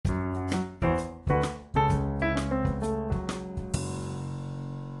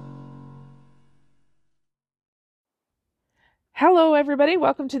Hello, everybody.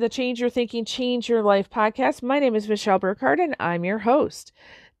 Welcome to the Change Your Thinking, Change Your Life podcast. My name is Michelle Burkhardt, and I'm your host.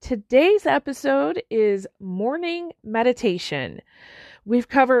 Today's episode is morning meditation. We've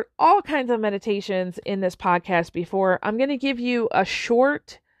covered all kinds of meditations in this podcast before. I'm going to give you a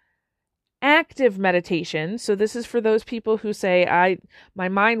short active meditation. So this is for those people who say, my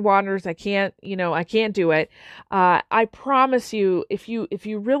mind wanders. I can't do it. I promise you, if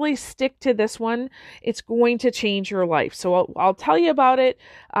you really stick to this one, it's going to change your life. So I'll tell you about it.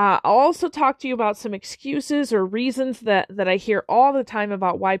 I'll also talk to you about some excuses or reasons that I hear all the time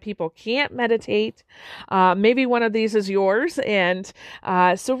about why people can't meditate. Maybe one of these is yours. And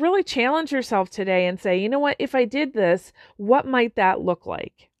so really challenge yourself today and say, you know what, if I did this, what might that look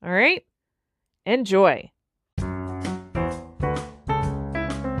like? All right. Enjoy.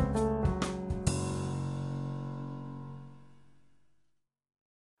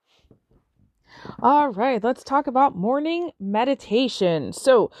 All right, let's talk about morning meditation.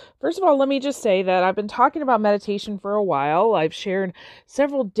 So, first of all, let me just say that I've been talking about meditation for a while. I've shared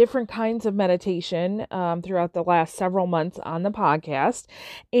several different kinds of meditation throughout the last several months on the podcast.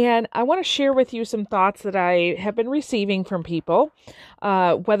 And I want to share with you some thoughts that I have been receiving from people,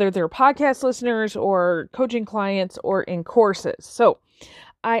 whether they're podcast listeners or coaching clients or in courses. So,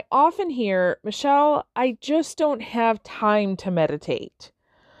 I often hear, Michelle, I just don't have time to meditate.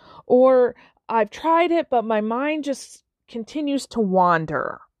 Or I've tried it, but my mind just continues to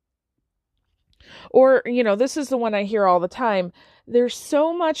wander. Or, this is the one I hear all the time. There's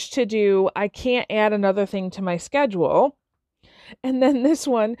so much to do, I can't add another thing to my schedule. And then this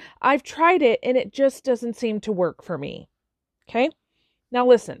one, I've tried it and it just doesn't seem to work for me. Okay? Now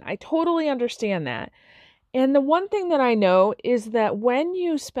listen, I totally understand that. And the one thing that I know is that when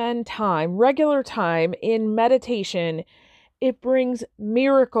you spend time, regular time in meditation, it brings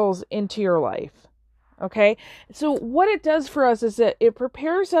miracles into your life. Okay? So what it does for us is that it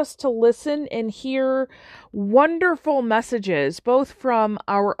prepares us to listen and hear wonderful messages, both from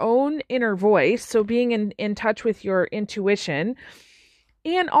our own inner voice, so being in touch with your intuition,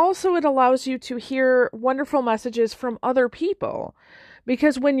 and also it allows you to hear wonderful messages from other people.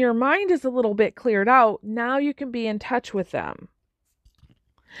 Because when your mind is a little bit cleared out, now you can be in touch with them.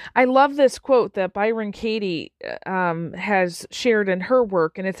 I love this quote that Byron Katie has shared in her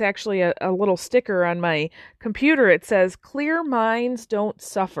work, and it's actually a little sticker on my computer. It says, "Clear minds don't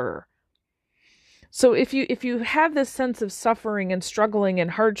suffer." So if you have this sense of suffering and struggling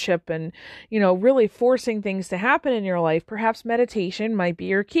and hardship and, really forcing things to happen in your life, perhaps meditation might be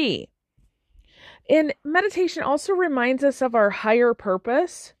your key. And meditation also reminds us of our higher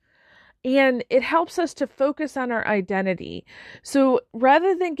purpose. And it helps us to focus on our identity. So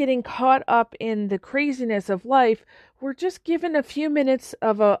rather than getting caught up in the craziness of life, we're just given a few minutes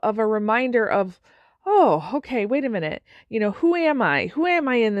of a reminder of, oh, okay, wait a minute. Who am I? Who am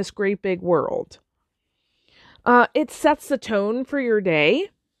I in this great big world? It sets the tone for your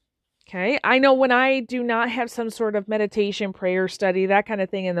day. Okay. I know when I do not have some sort of meditation, prayer, study, that kind of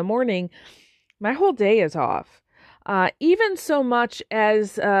thing in the morning, my whole day is off. Even so much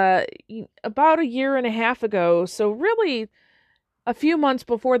as about a year and a half ago, so really a few months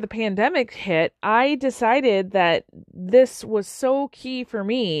before the pandemic hit, I decided that this was so key for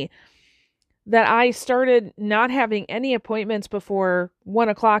me that I started not having any appointments before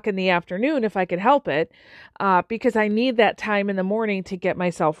 1:00 in the afternoon if I could help it, because I need that time in the morning to get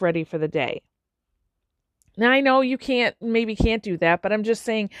myself ready for the day. Now, I know you can't do that, but I'm just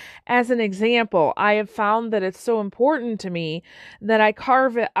saying, as an example, I have found that it's so important to me that I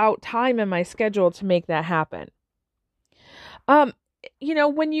carve out time in my schedule to make that happen.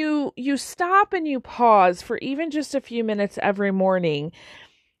 When you stop and you pause for even just a few minutes every morning,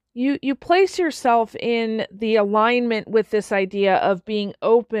 you place yourself in the alignment with this idea of being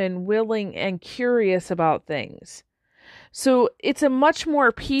open, willing, and curious about things. So it's a much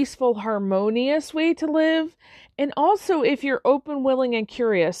more peaceful, harmonious way to live. And also, if you're open, willing, and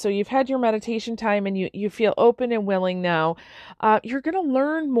curious, so you've had your meditation time and you feel open and willing now, you're going to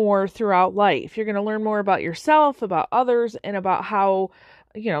learn more throughout life. You're going to learn more about yourself, about others, and about how,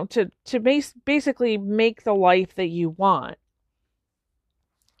 to basically make the life that you want.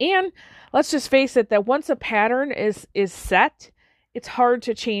 And let's just face it, that once a pattern is set, it's hard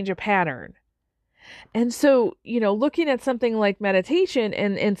to change a pattern. And so, looking at something like meditation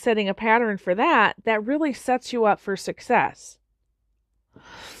and setting a pattern for that really sets you up for success.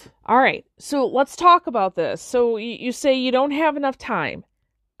 All right, so let's talk about this. So you say you don't have enough time.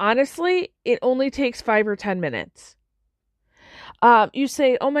 Honestly, it only takes 5 or 10 minutes. You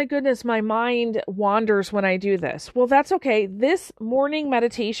say, oh my goodness, my mind wanders when I do this. Well, that's okay. This morning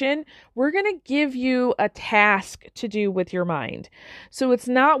meditation, we're going to give you a task to do with your mind. So it's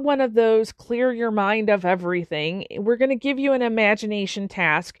not one of those clear your mind of everything. We're going to give you an imagination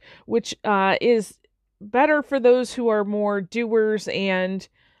task, which is better for those who are more doers and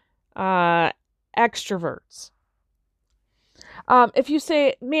extroverts. If you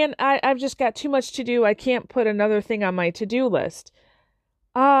say, man, I've just got too much to do, I can't put another thing on my to-do list.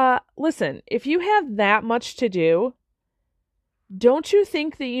 Listen, if you have that much to do, don't you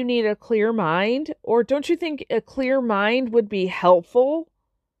think that you need a clear mind? Or don't you think a clear mind would be helpful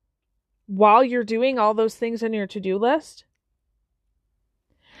while you're doing all those things on your to-do list?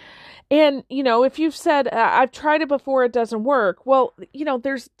 And, if you've said, I've tried it before, it doesn't work. Well,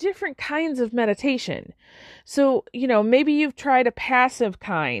 there's different kinds of meditation. So, maybe you've tried a passive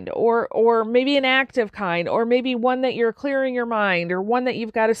kind or maybe an active kind, or maybe one that you're clearing your mind, or one that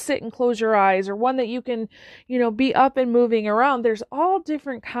you've got to sit and close your eyes, or one that you can, be up and moving around. There's all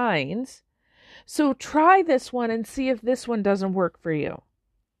different kinds. So try this one and see if this one doesn't work for you.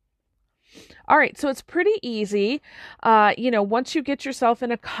 All right, so it's pretty easy. Once you get yourself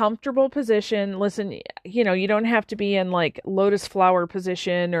in a comfortable position, listen, you don't have to be in like lotus flower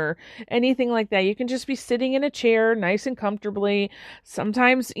position or anything like that. You can just be sitting in a chair nice and comfortably.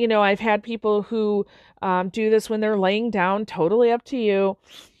 Sometimes, I've had people who do this when they're laying down, totally up to you.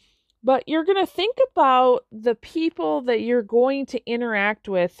 But you're going to think about the people that you're going to interact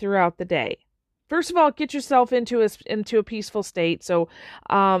with throughout the day. First of all, get yourself into a peaceful state. So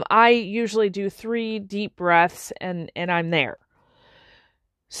I usually do 3 deep breaths and I'm there.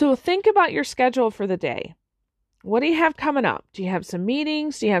 So think about your schedule for the day. What do you have coming up? Do you have some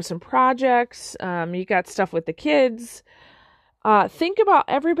meetings? Do you have some projects? You got stuff with the kids? Think about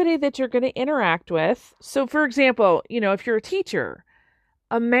everybody that you're going to interact with. So for example, if you're a teacher,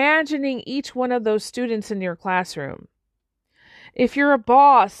 imagining each one of those students in your classroom. If you're a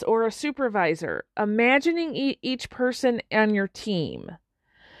boss or a supervisor, imagining each person on your team.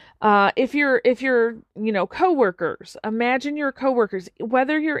 If you're coworkers, imagine your coworkers,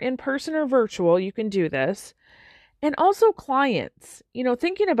 whether you're in person or virtual, you can do this. And also clients,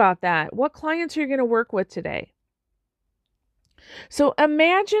 thinking about that. What clients are you going to work with today? So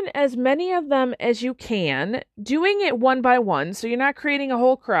imagine as many of them as you can, doing it one by one. So you're not creating a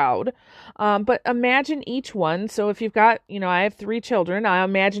whole crowd, but imagine each one. So if you've got, I have 3 children, I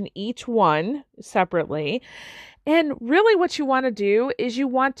imagine each one separately. And really what you want to do is you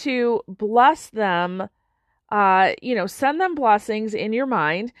want to bless them, send them blessings in your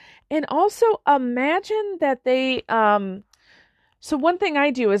mind. And also imagine that they, so one thing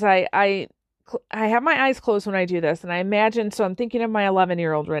I do is I have my eyes closed when I do this, and I imagine, so I'm thinking of my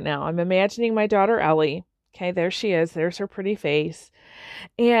 11-year-old right now. I'm imagining my daughter, Ellie. Okay, there she is. There's her pretty face.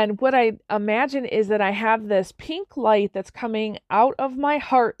 And what I imagine is that I have this pink light that's coming out of my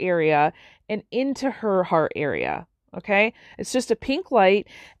heart area and into her heart area. Okay, it's just a pink light.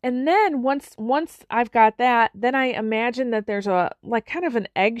 And then once I've got that, then I imagine that there's a like kind of an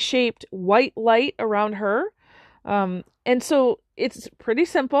egg-shaped white light around her. And so it's pretty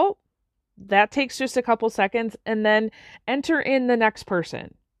simple. That takes just a couple seconds, and then enter in the next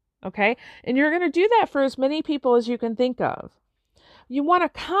person. Okay. And you're going to do that for as many people as you can think of. You want to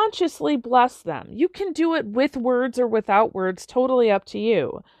consciously bless them. You can do it with words or without words, totally up to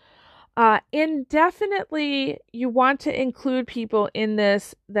you. And definitely you want to include people in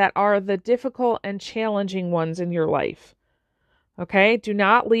this that are the difficult and challenging ones in your life. Okay. Do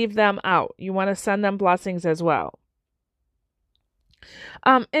not leave them out. You want to send them blessings as well.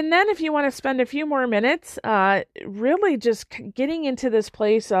 And then if you want to spend a few more minutes, really just getting into this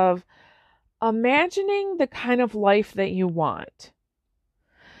place of imagining the kind of life that you want.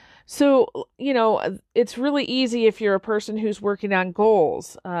 So, it's really easy if you're a person who's working on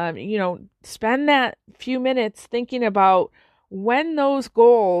goals, spend that few minutes thinking about when those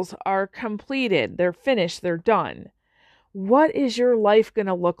goals are completed, they're finished, they're done. What is your life going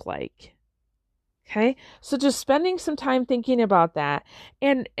to look like? Okay, so just spending some time thinking about that.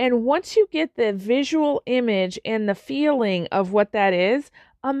 And once you get the visual image and the feeling of what that is,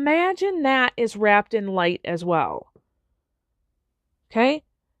 imagine that is wrapped in light as well. Okay,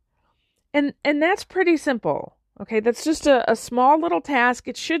 and that's pretty simple. Okay, that's just a small little task.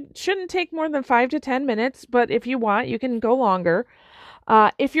 It shouldn't take more than 5 to 10 minutes, but if you want, you can go longer.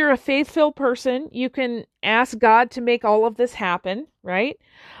 If you're a faith-filled person, you can ask God to make all of this happen, right?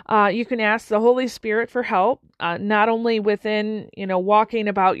 You can ask the Holy Spirit for help, not only within, walking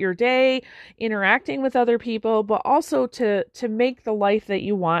about your day, interacting with other people, but also to make the life that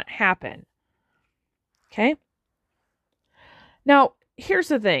you want happen. Okay? Now, here's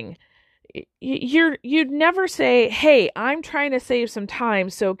the thing. You'd never say, "Hey, I'm trying to save some time,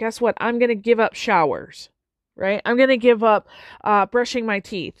 so guess what? I'm going to give up showers." Right? I'm going to give up brushing my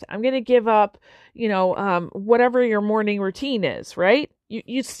teeth. I'm going to give up, whatever your morning routine is, right?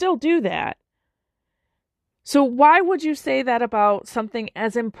 You still do that. So why would you say that about something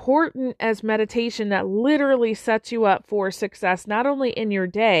as important as meditation that literally sets you up for success, not only in your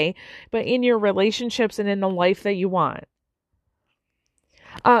day, but in your relationships and in the life that you want?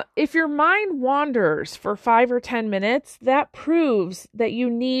 If your mind wanders for 5 or 10 minutes, that proves that you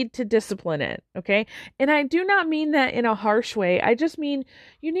need to discipline it. Okay. And I do not mean that in a harsh way. I just mean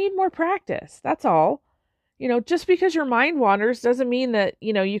you need more practice. That's all. Just because your mind wanders doesn't mean that,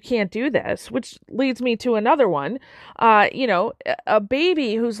 you can't do this, which leads me to another one. A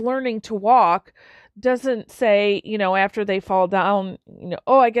baby who's learning to walk doesn't say, after they fall down,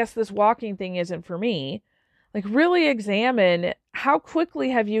 oh, I guess this walking thing isn't for me. Like, really examine how quickly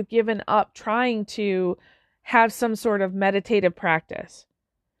have you given up trying to have some sort of meditative practice?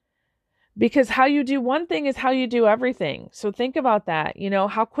 Because how you do one thing is how you do everything. So think about that.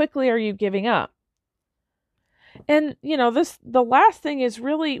 How quickly are you giving up? And, the last thing is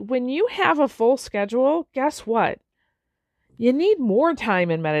really when you have a full schedule, guess what? You need more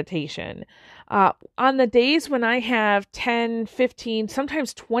time in meditation. On the days when I have 10, 15,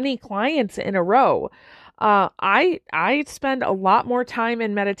 sometimes 20 clients in a row, I spend a lot more time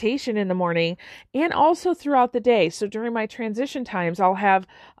in meditation in the morning and also throughout the day. So during my transition times, I'll have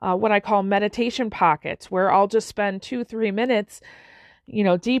what I call meditation pockets where I'll just spend 2-3 minutes,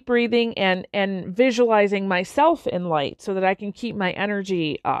 deep breathing and visualizing myself in light so that I can keep my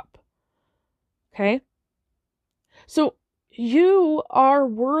energy up. Okay? So you are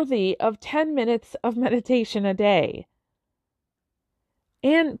worthy of 10 minutes of meditation a day.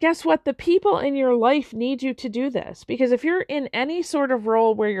 And guess what? The people in your life need you to do this, because if you're in any sort of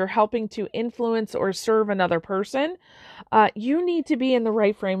role where you're helping to influence or serve another person, you need to be in the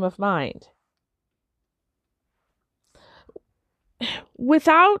right frame of mind.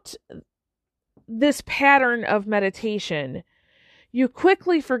 Without this pattern of meditation, you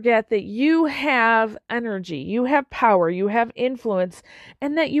quickly forget that you have energy, you have power, you have influence,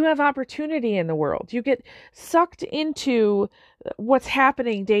 and that you have opportunity in the world. You get sucked into what's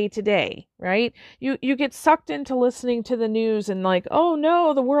happening day to day, right? You get sucked into listening to the news and like, oh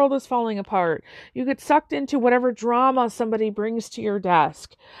no, the world is falling apart. You get sucked into whatever drama somebody brings to your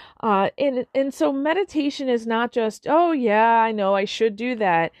desk. And so meditation is not just, oh yeah, I know I should do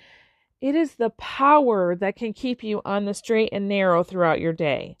that. It is the power that can keep you on the straight and narrow throughout your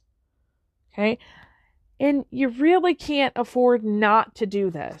day. Okay? And you really can't afford not to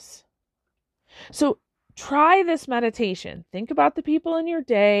do this. So try this meditation. Think about the people in your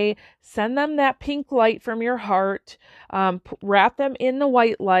day. Send them that pink light from your heart. Wrap them in the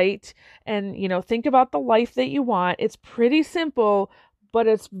white light. And, think about the life that you want. It's pretty simple, but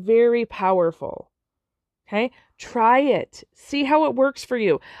it's very powerful. Okay? Try it. See how it works for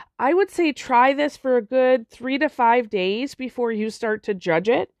you. I would say try this for a good 3 to 5 days before you start to judge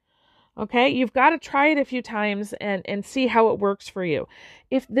it. Okay? You've got to try it a few times and see how it works for you.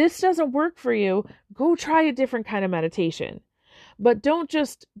 If this doesn't work for you, go try a different kind of meditation. But don't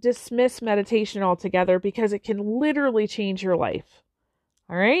just dismiss meditation altogether because it can literally change your life.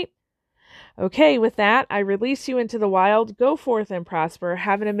 All right? Okay, with that, I release you into the wild. Go forth and prosper.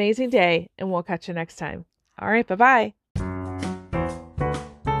 Have an amazing day, and we'll catch you next time. All right, bye-bye.